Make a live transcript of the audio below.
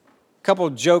couple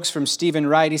of jokes from Stephen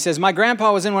Wright. He says, my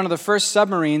grandpa was in one of the first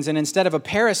submarines, and instead of a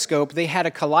periscope, they had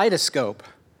a kaleidoscope.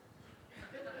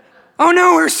 Oh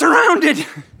no, we're surrounded!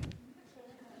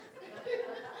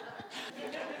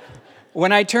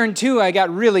 When I turned 2, I got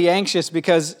really anxious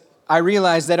because I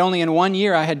realized that only in 1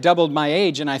 year I had doubled my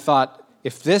age, and I thought,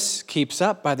 if this keeps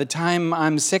up, by the time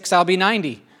I'm 6, I'll be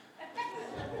 90.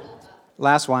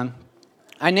 Last one.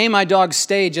 I named my dog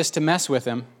Stay just to mess with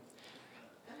him.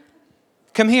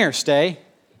 Come here, Stay.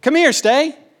 Come here,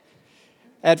 Stay.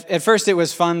 At first it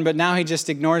was fun, but now he just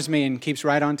ignores me and keeps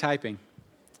right on typing.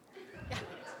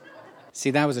 See,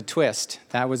 that was a twist.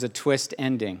 That was a twist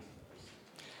ending.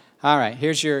 All right,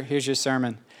 here's your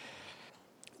sermon.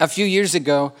 A few years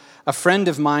ago, a friend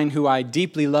of mine who I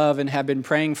deeply love and have been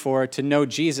praying for to know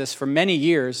Jesus for many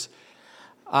years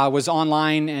was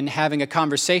online and having a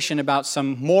conversation about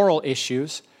some moral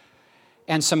issues.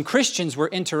 And some Christians were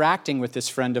interacting with this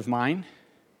friend of mine.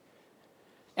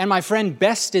 And my friend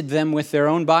bested them with their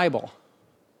own Bible.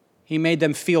 He made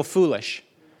them feel foolish.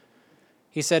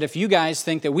 He said, if you guys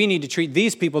think that we need to treat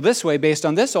these people this way based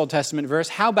on this Old Testament verse,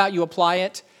 how about you apply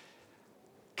it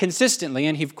consistently?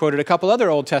 And he quoted a couple other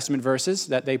Old Testament verses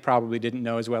that they probably didn't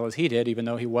know as well as he did, even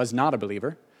though he was not a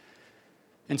believer,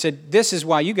 and said, this is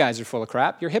why you guys are full of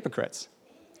crap. You're hypocrites.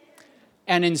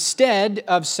 And instead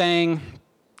of saying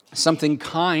something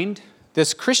kind,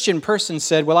 this Christian person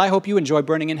said, well, I hope you enjoy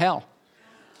burning in hell.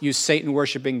 You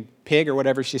Satan-worshiping pig, or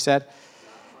whatever she said.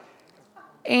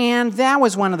 And that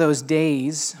was one of those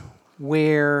days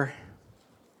where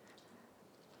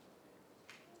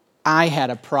I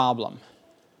had a problem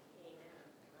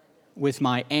with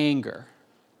my anger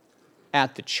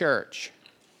at the church.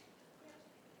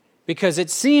 Because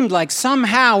it seemed like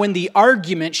somehow in the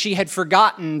argument she had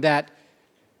forgotten that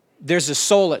there's a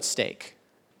soul at stake.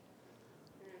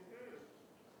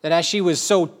 That as she was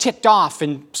so ticked off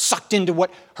and sucked into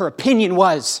what her opinion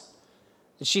was,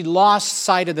 that she'd lost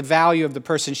sight of the value of the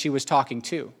person she was talking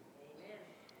to.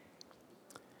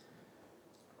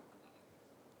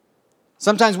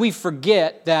 Sometimes we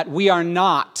forget that we are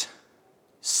not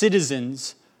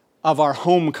citizens of our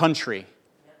home country,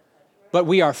 but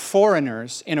we are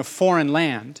foreigners in a foreign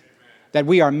land, that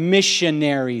we are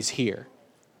missionaries here.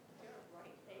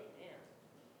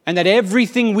 And that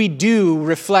everything we do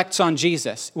reflects on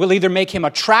Jesus. We'll either make him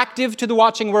attractive to the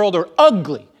watching world or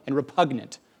ugly and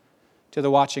repugnant to the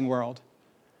watching world.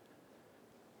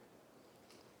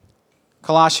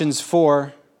 Colossians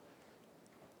 4.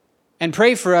 And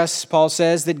pray for us, Paul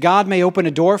says, that God may open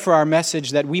a door for our message,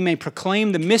 that we may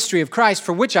proclaim the mystery of Christ,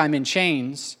 for which I'm in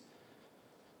chains.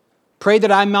 Pray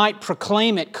that I might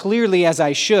proclaim it clearly as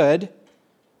I should,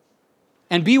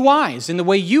 and be wise in the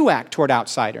way you act toward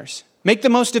outsiders. Make the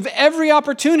most of every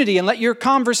opportunity and let your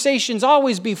conversations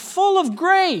always be full of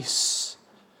grace,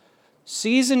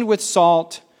 seasoned with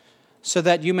salt, so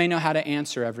that you may know how to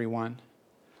answer everyone.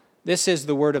 This is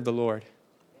the word of the Lord.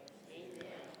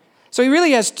 So he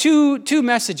really has two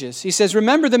messages. He says,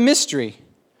 remember the mystery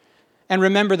and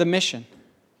remember the mission.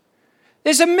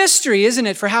 There's a mystery, isn't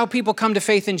it, for how people come to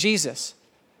faith in Jesus.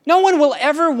 No one will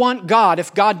ever want God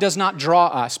if God does not draw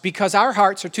us, because our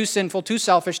hearts are too sinful, too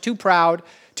selfish, too proud,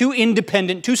 too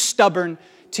independent, too stubborn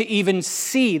to even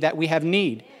see that we have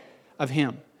need of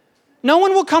him. No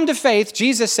one will come to faith,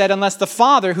 Jesus said, unless the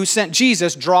Father who sent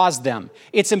Jesus draws them.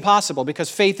 It's impossible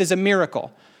because faith is a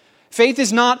miracle. Faith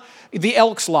is not the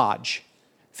Elks Lodge.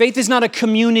 Faith is not a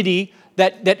community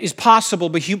that is possible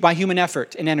by human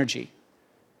effort and energy.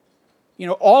 You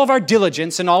know, all of our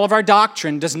diligence and all of our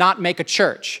doctrine does not make a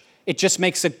church. It just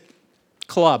makes a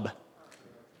club.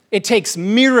 It takes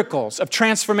miracles of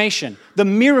transformation, the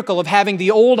miracle of having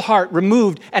the old heart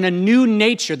removed and a new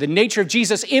nature, the nature of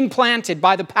Jesus implanted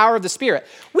by the power of the Spirit.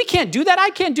 We can't do that. I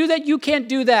can't do that. You can't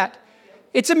do that.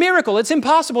 It's a miracle. It's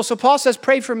impossible. So Paul says,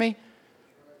 pray for me.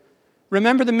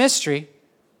 Remember the mystery.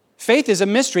 Faith is a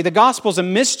mystery. The gospel's a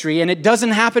mystery, and it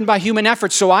doesn't happen by human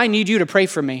effort, so I need you to pray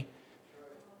for me.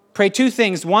 Pray two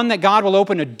things. One, that God will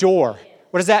open a door.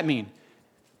 What does that mean?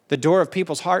 The door of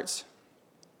people's hearts.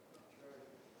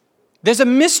 There's a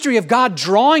mystery of God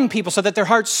drawing people so that their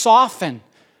hearts soften.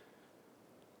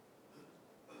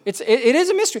 It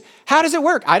is a mystery. How does it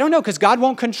work? I don't know, because God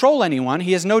won't control anyone.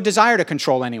 He has no desire to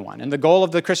control anyone. And the goal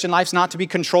of the Christian life is not to be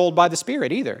controlled by the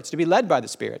Spirit either. It's to be led by the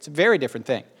Spirit. It's a very different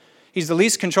thing. He's the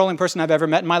least controlling person I've ever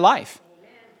met in my life.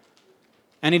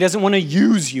 And he doesn't want to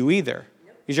use you either,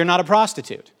 because you're not a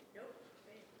prostitute.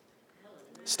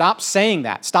 Stop saying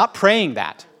that. Stop praying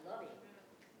that.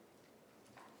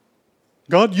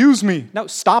 God, use me. No,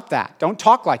 stop that. Don't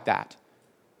talk like that.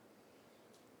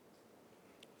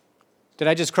 Did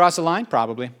I just cross a line?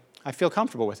 Probably. I feel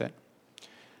comfortable with it.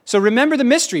 So remember the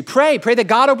mystery. Pray that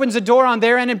God opens a door on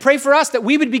their end, and pray for us that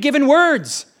we would be given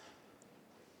words.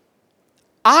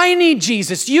 I need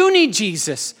Jesus. You need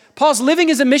Jesus. Paul's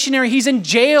living as a missionary. He's in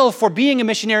jail for being a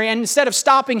missionary. And instead of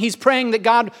stopping, he's praying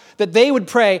that they would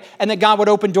pray and that God would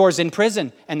open doors in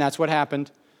prison. And that's what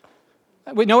happened.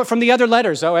 We know it from the other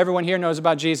letters. Oh, everyone here knows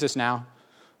about Jesus now.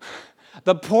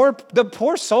 The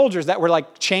poor soldiers that were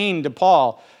like chained to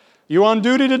Paul. You on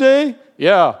duty today?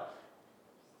 Yeah.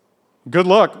 Good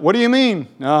luck. What do you mean?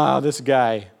 Oh, this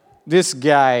guy.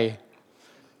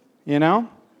 You know?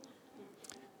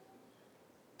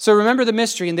 So remember the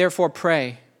mystery and therefore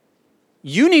pray.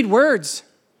 You need words.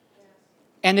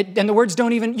 And the words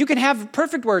don't even, you can have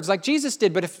perfect words like Jesus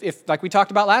did, but if like we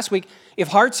talked about last week, if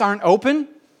hearts aren't open,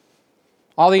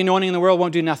 all the anointing in the world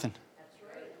won't do nothing.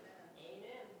 That's right.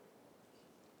 Amen.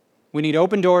 We need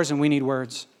open doors and we need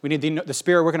words. We need the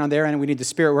Spirit working on their end and we need the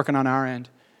Spirit working on our end.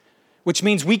 Which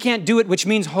means we can't do it, which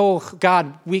means, oh,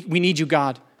 God, we need you,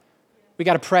 God. We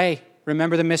got to pray.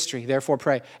 Remember the mystery, therefore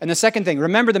pray. And the second thing,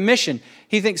 remember the mission.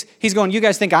 He's going, you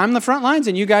guys think I'm the front lines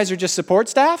and you guys are just support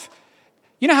staff?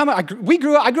 You know how I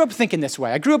grew up thinking this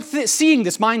way. I grew up seeing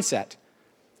this mindset.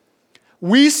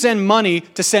 We send money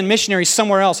to send missionaries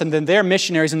somewhere else, and then they're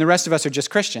missionaries and the rest of us are just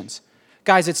Christians.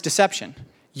 Guys, it's deception.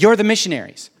 You're the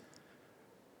missionaries.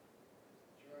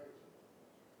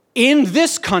 In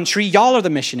this country, y'all are the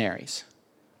missionaries.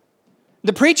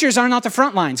 The preachers are not the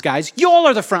front lines, guys. Y'all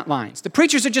are the front lines. The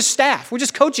preachers are just staff. We're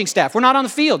just coaching staff. We're not on the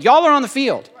field. Y'all are on the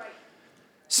field.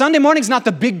 Sunday morning's not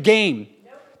the big game.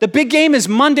 The big game is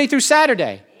Monday through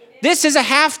Saturday. This is a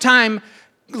halftime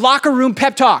locker room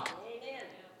pep talk.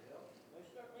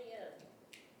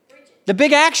 The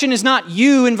big action is not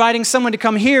you inviting someone to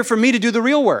come here for me to do the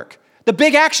real work. The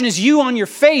big action is you on your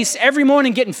face every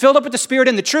morning getting filled up with the Spirit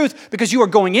and the truth because you are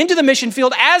going into the mission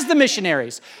field as the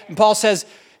missionaries. And Paul says,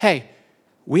 hey,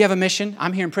 we have a mission.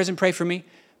 I'm here in prison. Pray for me.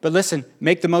 But listen,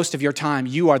 make the most of your time.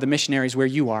 You are the missionaries where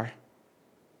you are.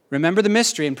 Remember the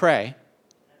mystery and pray.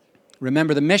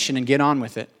 Remember the mission and get on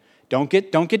with it. Don't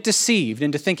get deceived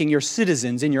into thinking you're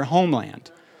citizens in your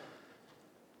homeland.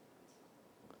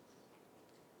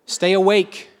 Stay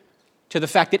awake to the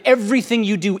fact that everything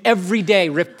you do every day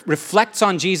reflects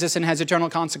on Jesus and has eternal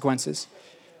consequences.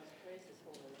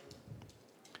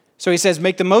 So he says,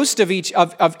 make the most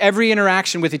of every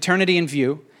interaction with eternity in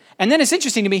view. And then it's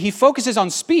interesting to me, he focuses on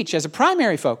speech as a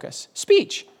primary focus.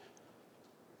 Speech.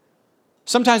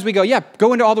 Sometimes we go, yeah,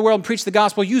 go into all the world and preach the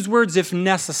gospel. Use words if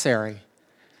necessary.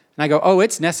 And I go, oh,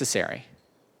 it's necessary.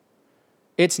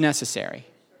 It's necessary.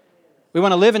 We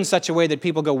want to live in such a way that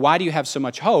people go, why do you have so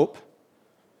much hope?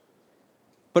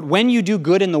 But when you do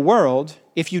good in the world,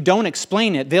 if you don't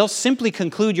explain it, they'll simply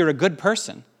conclude you're a good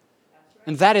person.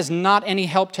 And that is not any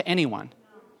help to anyone.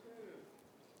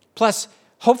 Plus,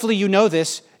 hopefully you know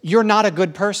this, you're not a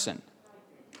good person.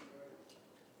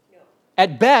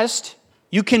 At best,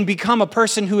 you can become a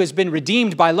person who has been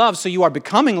redeemed by love, so you are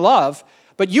becoming love,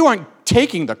 but you aren't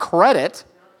taking the credit.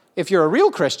 If you're a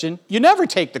real Christian, you never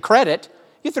take the credit.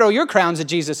 You throw your crowns at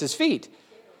Jesus' feet.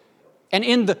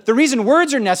 And the reason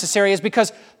words are necessary is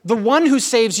because the one who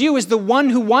saves you is the one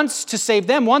who wants to save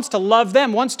them, wants to love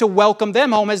them, wants to welcome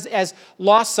them home as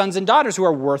lost sons and daughters who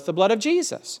are worth the blood of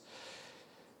Jesus.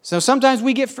 So sometimes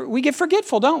we get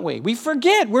forgetful, don't we? We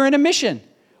forget we're in a mission.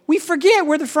 We forget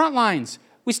we're the front lines.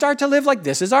 We start to live like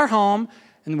this is our home,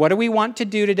 and what do we want to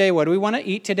do today? What do we want to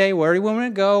eat today? Where do we want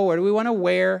to go? Where do we want to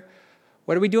wear?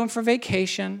 What are we doing for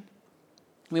vacation?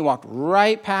 We walk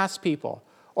right past people.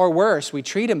 Or worse, we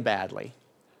treat them badly.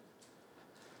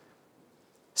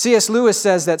 C.S. Lewis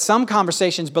says that some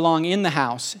conversations belong in the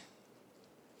house.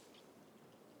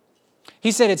 He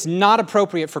said it's not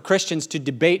appropriate for Christians to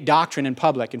debate doctrine in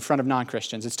public in front of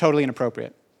non-Christians. It's totally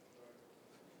inappropriate.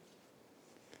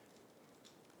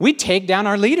 We take down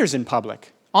our leaders in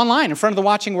public, online, in front of the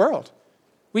watching world.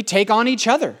 We take on each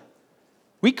other.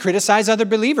 We criticize other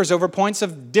believers over points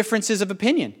of differences of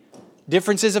opinion,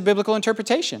 differences of biblical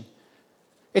interpretation.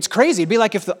 It's crazy. It'd be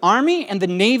like if the Army and the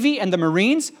Navy and the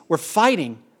Marines were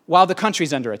fighting while the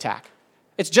country's under attack.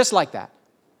 It's just like that.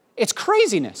 It's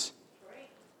craziness.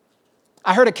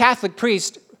 I heard a Catholic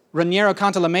priest, Raniero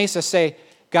Cantalamessa, say,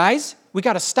 guys, we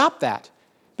got to stop that.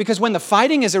 Because when the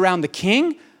fighting is around the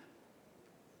king,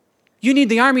 you need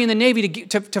the Army and the Navy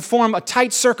to form a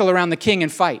tight circle around the king and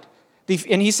fight.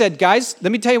 And he said, guys,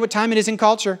 let me tell you what time it is in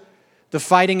culture. The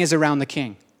fighting is around the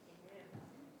king.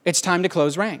 It's time to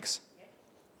close ranks.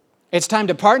 It's time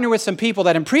to partner with some people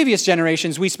that in previous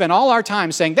generations we spent all our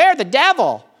time saying, they're the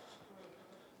devil.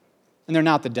 And they're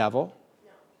not the devil.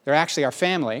 They're actually our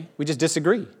family. We just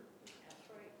disagree.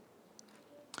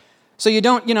 So you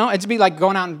don't, it'd be like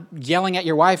going out and yelling at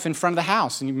your wife in front of the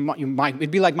house. And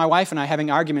it'd be like my wife and I having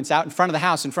arguments out in front of the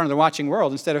house, in front of the watching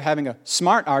world, instead of having a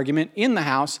smart argument in the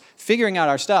house, figuring out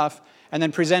our stuff, and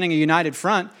then presenting a united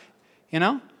front,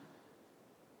 No?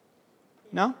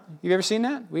 You've ever seen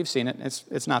that? We've seen it.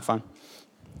 It's not fun.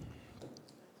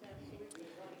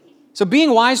 So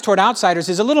being wise toward outsiders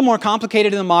is a little more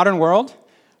complicated in the modern world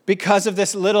because of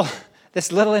this little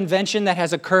invention that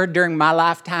has occurred during my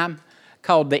lifetime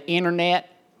called the internet.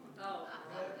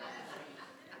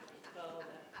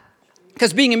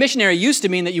 Because being a missionary used to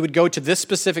mean that you would go to this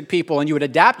specific people and you would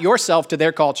adapt yourself to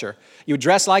their culture. You would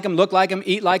dress like them, look like them,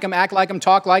 eat like them, act like them,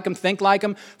 talk like them, think like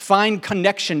them, find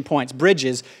connection points,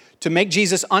 bridges, to make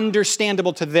Jesus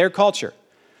understandable to their culture.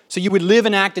 So you would live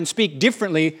and act and speak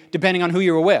differently depending on who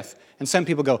you were with. And some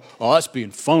people go, oh, that's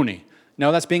being phony.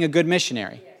 No, that's being a good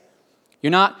missionary. You're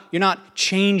not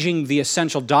changing the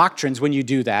essential doctrines when you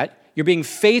do that. You're being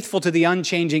faithful to the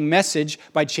unchanging message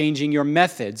by changing your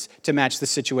methods to match the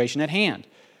situation at hand.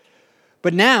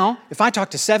 But now, if I talk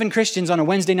to 7 Christians on a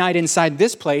Wednesday night inside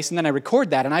this place, and then I record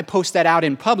that, and I post that out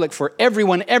in public for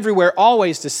everyone, everywhere,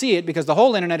 always to see it, because the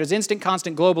whole internet is instant,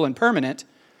 constant, global, and permanent.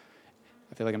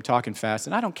 I feel like I'm talking fast,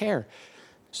 and I don't care.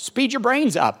 Speed your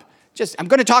brains up. I'm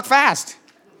going to talk fast.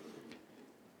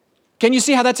 Can you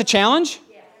see how that's a challenge?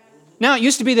 Now, it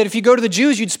used to be that if you go to the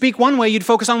Jews, you'd speak one way, you'd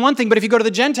focus on one thing. But if you go to the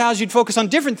Gentiles, you'd focus on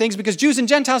different things because Jews and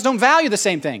Gentiles don't value the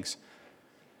same things.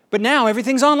 But now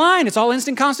everything's online. It's all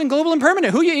instant, constant, global, and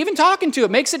permanent. Who are you even talking to? It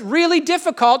makes it really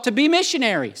difficult to be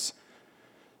missionaries.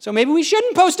 So maybe we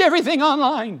shouldn't post everything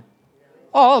online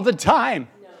all the time.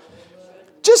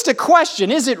 Just a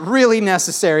question, is it really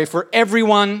necessary for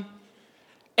everyone,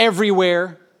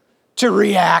 everywhere, to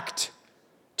react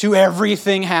to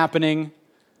everything happening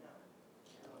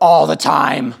all the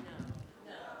time?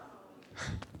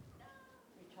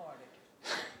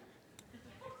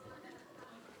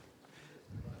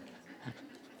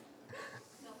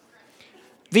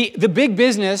 The big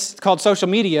business called social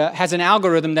media has an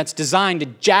algorithm that's designed to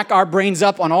jack our brains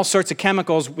up on all sorts of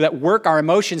chemicals that work our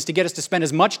emotions to get us to spend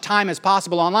as much time as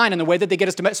possible online. And the way that they get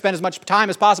us to spend as much time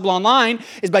as possible online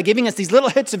is by giving us these little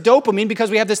hits of dopamine because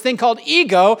we have this thing called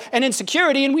ego and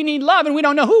insecurity and we need love and we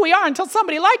don't know who we are until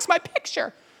somebody likes my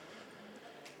picture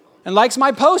and likes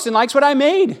my post and likes what I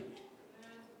made.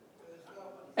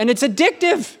 And it's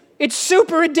addictive. It's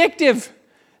super addictive.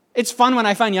 It's fun when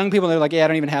I find young people that are like, yeah, I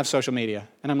don't even have social media.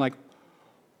 And I'm like,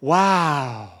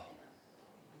 wow.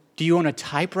 Do you own a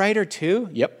typewriter too?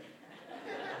 Yep.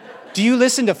 Do you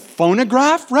listen to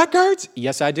phonograph records?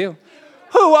 Yes, I do.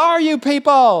 Who are you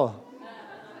people?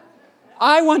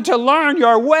 I want to learn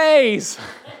your ways.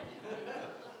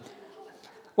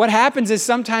 What happens is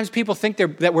sometimes people think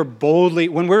that we're boldly,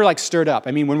 when we're like stirred up,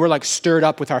 when we're like stirred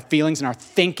up with our feelings and our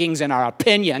thinkings and our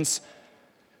opinions.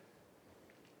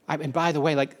 And by the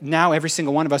way, like now every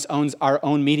single one of us owns our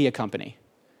own media company.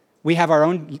 We have our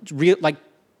own real, like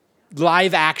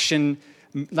live action,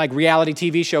 like reality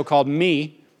TV show called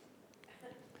Me.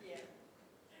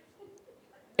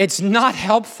 It's not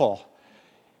helpful.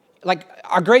 Like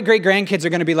our great-great-grandkids are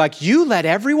going to be like, you let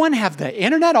everyone have the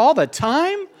internet all the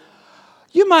time?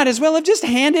 You might as well have just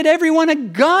handed everyone a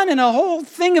gun and a whole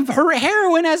thing of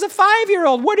heroin as a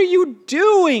 5-year-old. What are you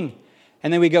doing?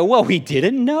 And then we go, well, we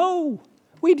didn't know.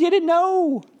 We didn't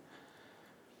know.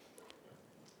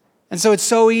 And so it's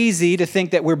so easy to think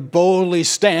that we're boldly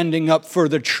standing up for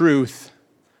the truth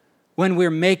when we're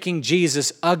making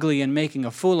Jesus ugly and making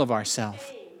a fool of ourselves.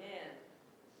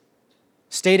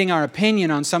 Stating our opinion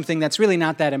on something that's really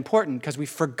not that important because we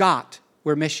forgot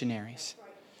we're missionaries.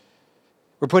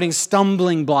 We're putting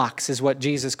stumbling blocks, is what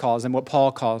Jesus calls them, what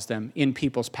Paul calls them, in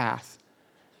people's path.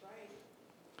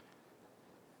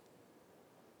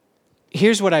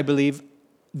 Here's what I believe.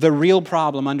 The real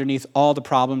problem underneath all the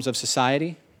problems of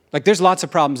society, like there's lots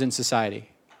of problems in society.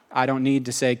 I don't need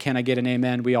to say, can I get an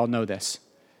amen? We all know this.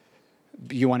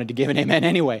 You wanted to give an amen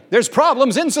anyway. There's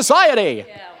problems in society.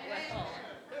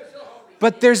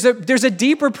 But there's a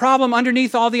deeper problem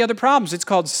underneath all the other problems. It's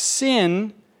called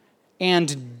sin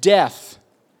and death.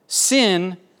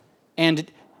 Sin and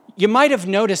you might have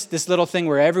noticed this little thing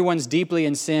where everyone's deeply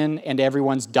in sin and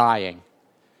everyone's dying.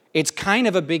 It's kind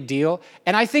of a big deal.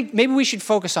 And I think maybe we should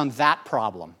focus on that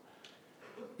problem.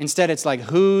 Instead, it's like,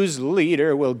 whose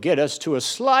leader will get us to a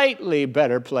slightly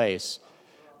better place?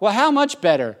 Well, how much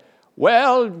better?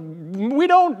 Well, we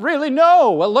don't really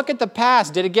know. Well, look at the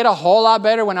past. Did it get a whole lot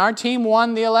better when our team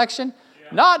won the election?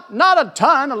 Yeah. Not a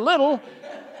ton, a little.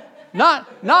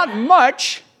 Not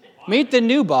much. Meet the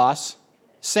new boss.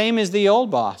 Same as the old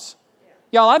boss.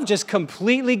 Y'all, I've just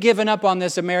completely given up on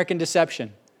this American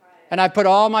deception. And I put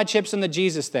all my chips in the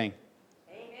Jesus thing.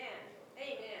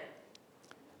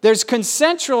 There's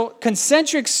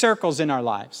concentric circles in our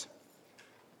lives.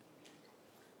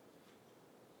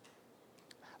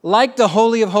 Like the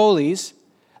Holy of Holies,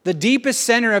 the deepest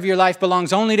center of your life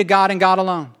belongs only to God and God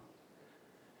alone.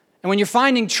 And when you're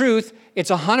finding truth,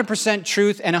 it's 100%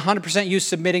 truth and 100% you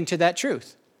submitting to that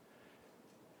truth.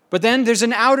 But then there's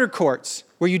an outer courts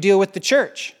where you deal with the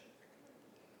church,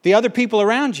 the other people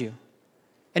around you.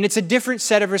 And it's a different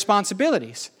set of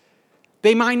responsibilities.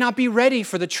 They might not be ready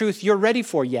for the truth you're ready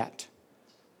for yet.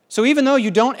 So even though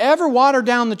you don't ever water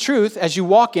down the truth as you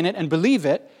walk in it and believe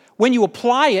it, when you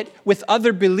apply it with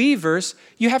other believers,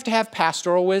 you have to have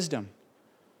pastoral wisdom.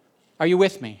 Are you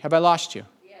with me? Have I lost you?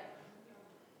 Yeah.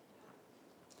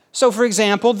 So for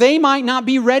example, they might not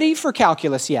be ready for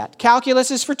calculus yet. Calculus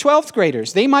is for 12th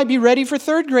graders. They might be ready for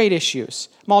 3rd grade issues.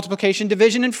 Multiplication,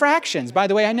 division, and fractions. By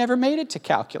the way, I never made it to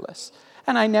calculus,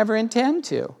 and I never intend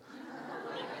to.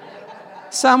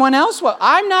 Someone else will.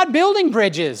 I'm not building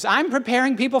bridges. I'm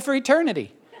preparing people for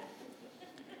eternity.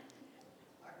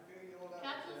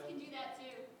 Calculus can do that too.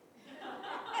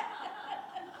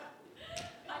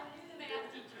 I'm the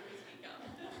math teacher we speak of.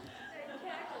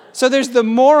 So there's the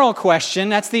moral question.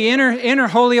 That's the inner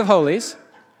Holy of Holies.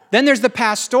 Then there's the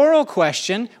pastoral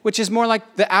question, which is more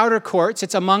like the outer courts.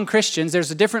 It's among Christians.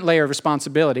 There's a different layer of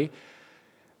responsibility.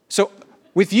 So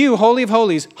with you, Holy of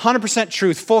Holies, 100%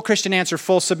 truth, full Christian answer,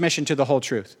 full submission to the whole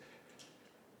truth.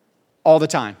 All the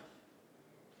time.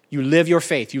 You live your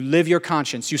faith. You live your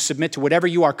conscience. You submit to whatever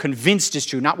you are convinced is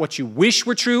true, not what you wish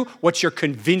were true, what you're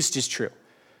convinced is true.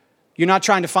 You're not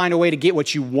trying to find a way to get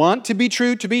what you want to be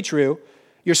true.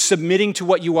 You're submitting to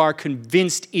what you are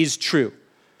convinced is true.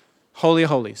 Holy of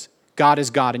Holies. God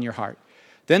is God in your heart.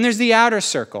 Then there's the outer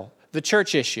circle, the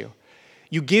church issue.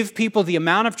 You give people the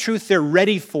amount of truth they're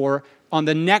ready for on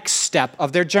the next step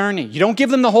of their journey. You don't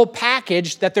give them the whole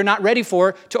package that they're not ready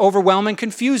for to overwhelm and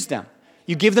confuse them.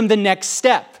 You give them the next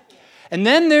step. And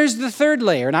then there's the third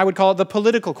layer, and I would call it the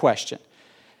political question.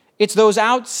 It's those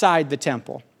outside the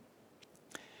temple.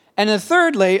 And the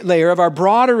third layer of our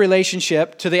broader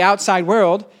relationship to the outside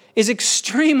world is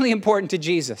extremely important to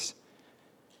Jesus.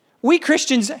 We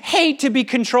Christians hate to be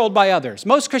controlled by others.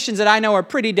 Most Christians that I know are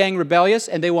pretty dang rebellious,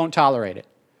 and they won't tolerate it.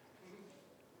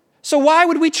 So why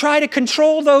would we try to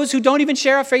control those who don't even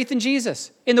share our faith in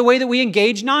Jesus in the way that we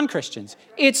engage non-Christians?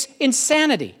 It's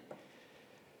insanity.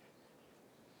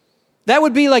 That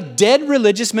would be like dead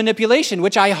religious manipulation,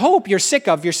 which I hope you're sick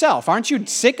of yourself. Aren't you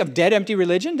sick of dead, empty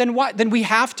religion? Then why? Then we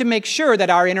have to make sure that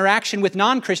our interaction with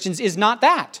non-Christians is not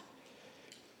that.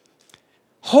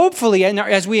 Hopefully,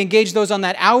 as we engage those on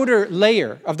that outer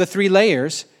layer of the 3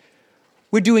 layers,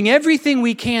 we're doing everything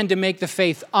we can to make the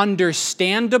faith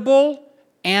understandable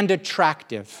and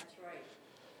attractive. Right.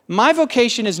 My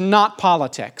vocation is not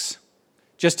politics,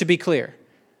 just to be clear.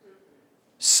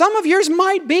 Some of yours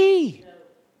might be.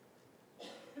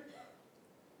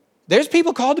 There's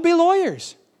people called to be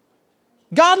lawyers,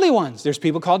 godly ones. There's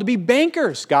people called to be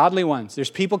bankers, godly ones. There's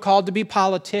people called to be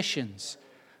politicians,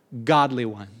 godly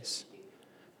ones.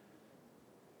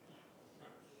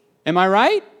 Am I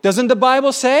right? Doesn't the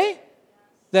Bible say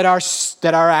that our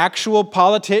actual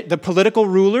the political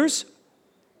rulers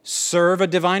serve a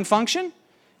divine function?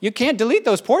 You can't delete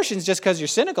those portions just because you're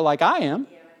cynical like I am.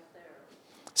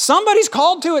 Somebody's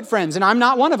called to it, friends, and I'm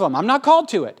not one of them. I'm not called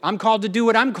to it. I'm called to do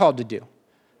what I'm called to do.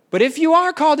 But if you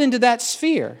are called into that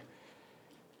sphere,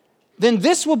 then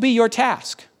this will be your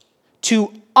task,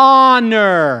 to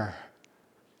honor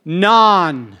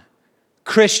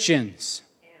non-Christians,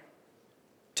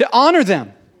 to honor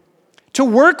them, to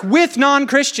work with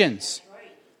non-Christians,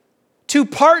 to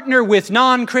partner with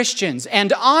non-Christians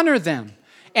and honor them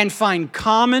and find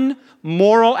common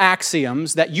moral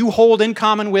axioms that you hold in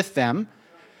common with them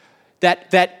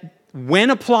that when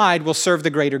applied will serve the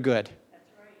greater good.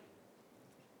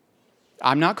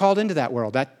 I'm not called into that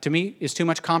world. That, to me, is too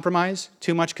much compromise,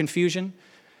 too much confusion.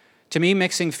 To me,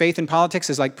 mixing faith and politics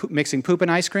is like mixing poop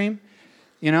and ice cream.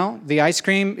 You know, the ice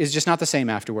cream is just not the same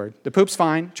afterward. The poop's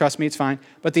fine. Trust me, it's fine.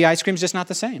 But the ice cream's just not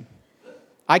the same.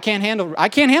 I can't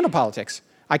handle politics.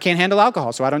 I can't handle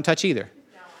alcohol, so I don't touch either.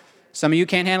 Some of you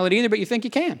can't handle it either, but you think you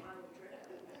can.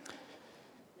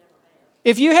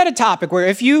 If you had a topic where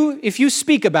if you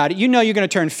speak about it, you know you're going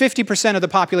to turn 50% of the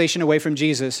population away from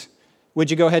Jesus, would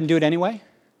you go ahead and do it anyway?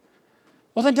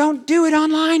 Well, then don't do it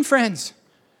online, friends.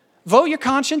 Vote your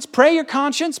conscience, pray your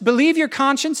conscience, believe your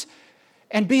conscience,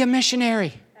 and be a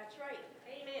missionary. That's right.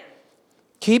 Amen.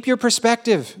 Keep your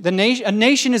perspective. A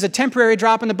nation is a temporary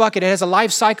drop in the bucket. It has a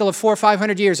life cycle of 400 or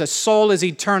 500 years. A soul is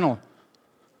eternal.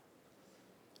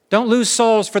 Don't lose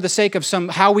souls for the sake of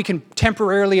how we can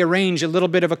temporarily arrange a little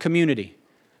bit of a community.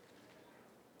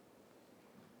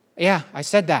 Yeah, I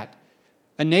said that.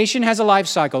 A nation has a life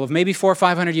cycle of maybe 400 or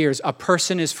 500 years. A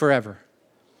person is forever.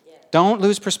 Don't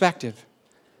lose perspective.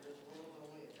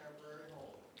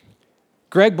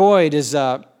 Greg Boyd is,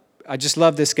 I just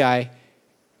love this guy.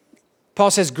 Paul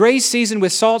says, grace seasoned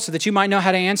with salt so that you might know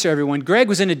how to answer everyone. Greg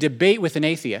was in a debate with an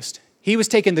atheist. He was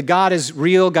taking the God is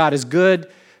real, God is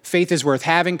good, faith is worth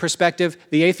having perspective.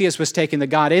 The atheist was taking the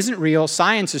God isn't real,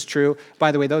 science is true.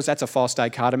 By the way, that's a false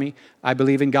dichotomy. I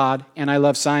believe in God and I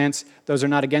love science. Those are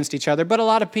not against each other. But a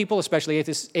lot of people, especially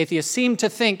atheists, seem to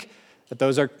think that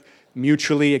those are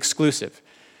mutually exclusive.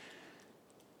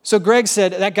 So Greg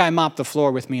said, that guy mopped the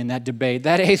floor with me in that debate.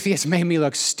 That atheist made me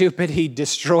look stupid. He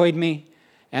destroyed me.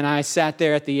 And I sat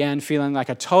there at the end feeling like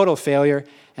a total failure.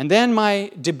 And then my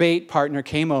debate partner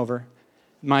came over,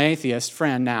 my atheist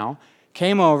friend now,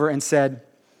 came over and said,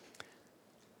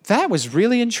 that was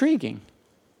really intriguing.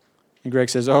 And Greg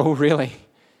says, oh, really?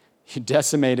 You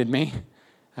decimated me.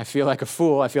 I feel like a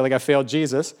fool. I feel like I failed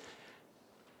Jesus.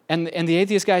 And the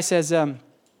atheist guy says,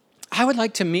 I would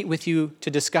like to meet with you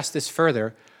to discuss this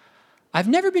further. I've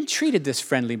never been treated this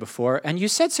friendly before, and you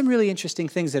said some really interesting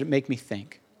things that make me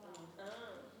think.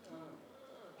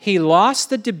 He lost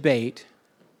the debate,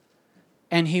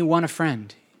 and he won a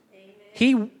friend.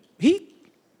 He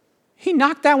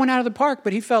knocked that one out of the park,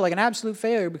 but he felt like an absolute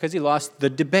failure because he lost the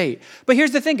debate. But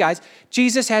here's the thing, guys.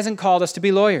 Jesus hasn't called us to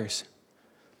be lawyers.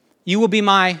 You will be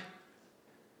my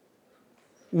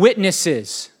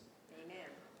witnesses.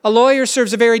 A lawyer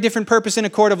serves a very different purpose in a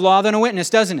court of law than a witness,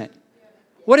 doesn't it?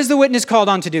 What is the witness called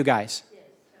on to do, guys?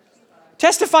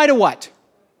 Testify to what?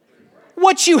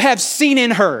 What you have seen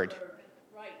and heard.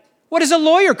 What is a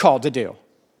lawyer called to do?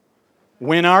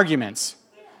 Win arguments.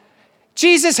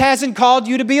 Jesus hasn't called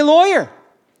you to be a lawyer.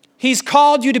 He's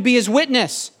called you to be his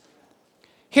witness.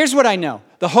 Here's what I know.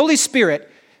 The Holy Spirit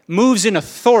moves in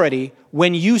authority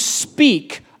when you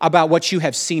speak about what you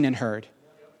have seen and heard.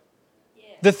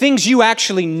 The things you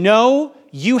actually know,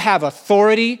 you have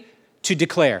authority to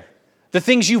declare. The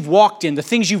things you've walked in, the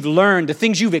things you've learned, the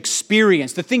things you've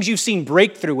experienced, the things you've seen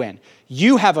breakthrough in,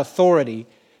 you have authority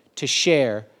to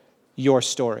share your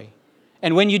story.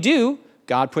 And when you do,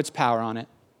 God puts power on it.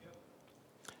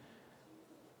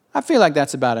 I feel like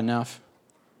that's about enough.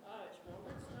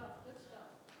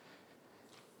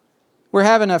 We're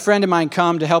having a friend of mine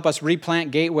come to help us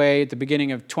replant Gateway at the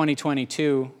beginning of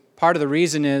 2022. Part of the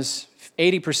reason is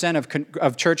 80%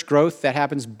 of church growth that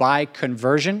happens by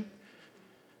conversion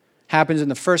happens in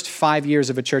the first 5 years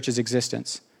of a church's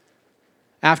existence.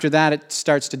 After that, it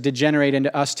starts to degenerate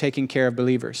into us taking care of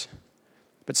believers.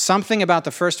 But something about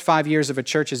the first 5 years of a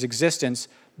church's existence,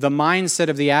 the mindset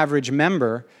of the average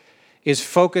member is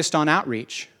focused on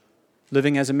outreach,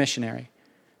 living as a missionary.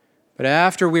 But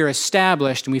after we're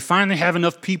established and we finally have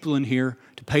enough people in here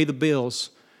to pay the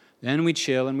bills, then we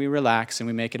chill and we relax and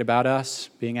we make it about us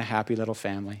being a happy little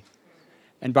family.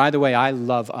 And by the way, I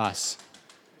love us.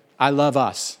 I love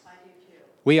us.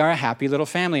 We are a happy little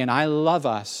family and I love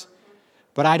us.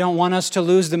 But I don't want us to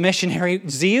lose the missionary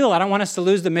zeal. I don't want us to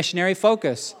lose the missionary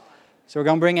focus. So we're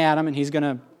going to bring Adam, and he's going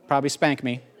to probably spank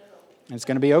me. And it's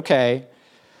going to be okay.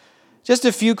 Just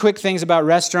a few quick things about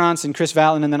restaurants and Chris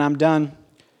Vallon, and then I'm done.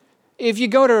 If you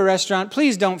go to a restaurant,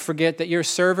 please don't forget that your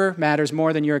server matters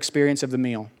more than your experience of the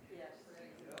meal.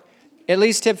 At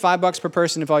least tip $5 per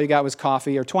person if all you got was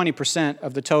coffee, or 20%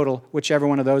 of the total, whichever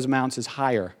one of those amounts is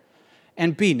higher.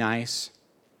 And be nice.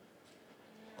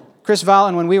 Chris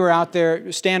Vallon, when we were out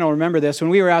there, Stan will remember this, when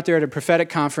we were out there at a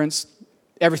prophetic conference,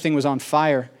 everything was on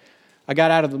fire. I got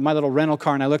out of my little rental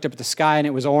car and I looked up at the sky and it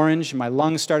was orange and my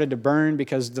lungs started to burn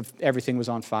because everything was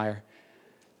on fire.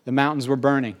 The mountains were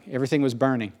burning. Everything was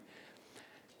burning.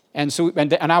 And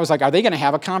I was like, are they going to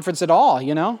have a conference at all,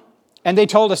 you know? And they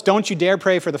told us, don't you dare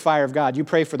pray for the fire of God. You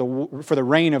pray for the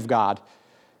rain of God.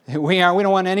 We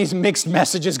don't want any mixed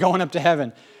messages going up to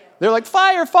heaven. They're like,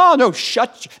 fire, fall.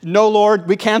 No, Lord,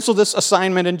 we cancel this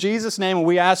assignment in Jesus' name, and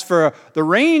we ask for the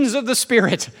rains of the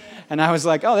Spirit. And I was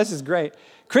like, oh, this is great.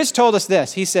 Chris told us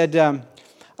this. He said,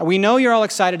 we know you're all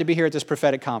excited to be here at this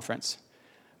prophetic conference,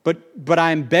 but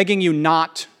I'm begging you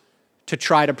not to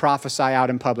try to prophesy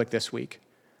out in public this week.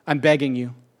 I'm begging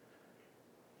you.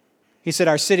 He said,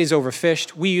 our city's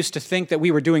overfished. We used to think that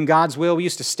we were doing God's will. We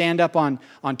used to stand up on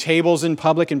tables in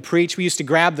public and preach. We used to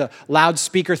grab the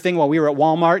loudspeaker thing while we were at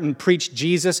Walmart and preach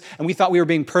Jesus, and we thought we were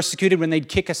being persecuted when they'd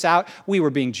kick us out. We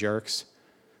were being jerks.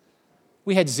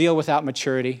 We had zeal without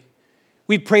maturity.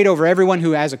 We prayed over everyone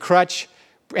who has a crutch,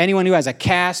 anyone who has a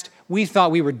cast. We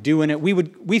thought we were doing it.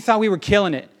 We thought we were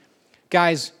killing it.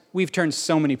 Guys, we've turned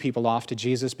so many people off to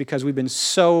Jesus because we've been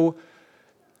so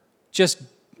just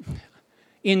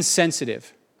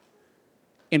insensitive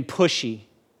and pushy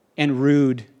and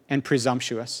rude and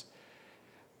presumptuous.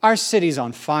 Our city's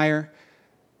on fire.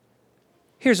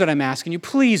 Here's what I'm asking you.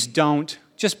 Please don't.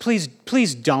 Just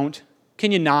please don't.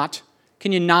 Can you not?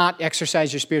 Can you not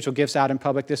exercise your spiritual gifts out in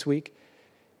public this week?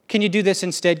 Can you do this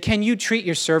instead? Can you treat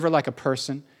your server like a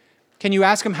person? Can you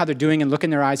ask them how they're doing and look in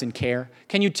their eyes and care?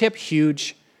 Can you tip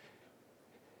huge?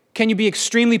 Can you be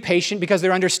extremely patient because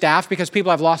they're understaffed, because people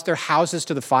have lost their houses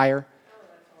to the fire?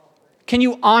 Can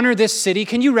you honor this city?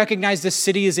 Can you recognize this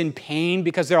city is in pain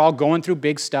because they're all going through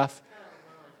big stuff?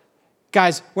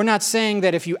 Guys, we're not saying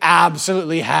that if you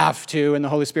absolutely have to and the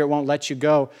Holy Spirit won't let you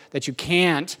go, that you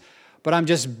can't. But I'm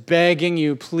just begging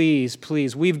you, please,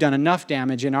 please. We've done enough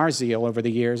damage in our zeal over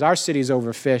the years. Our city's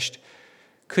overfished.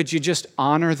 Could you just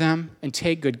honor them and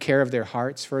take good care of their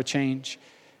hearts for a change?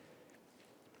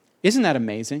 Isn't that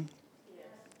amazing?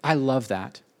 I love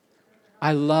that.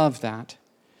 I love that.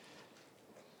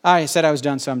 I said I was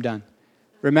done, so I'm done.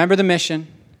 Remember the mission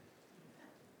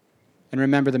and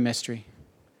remember the mystery.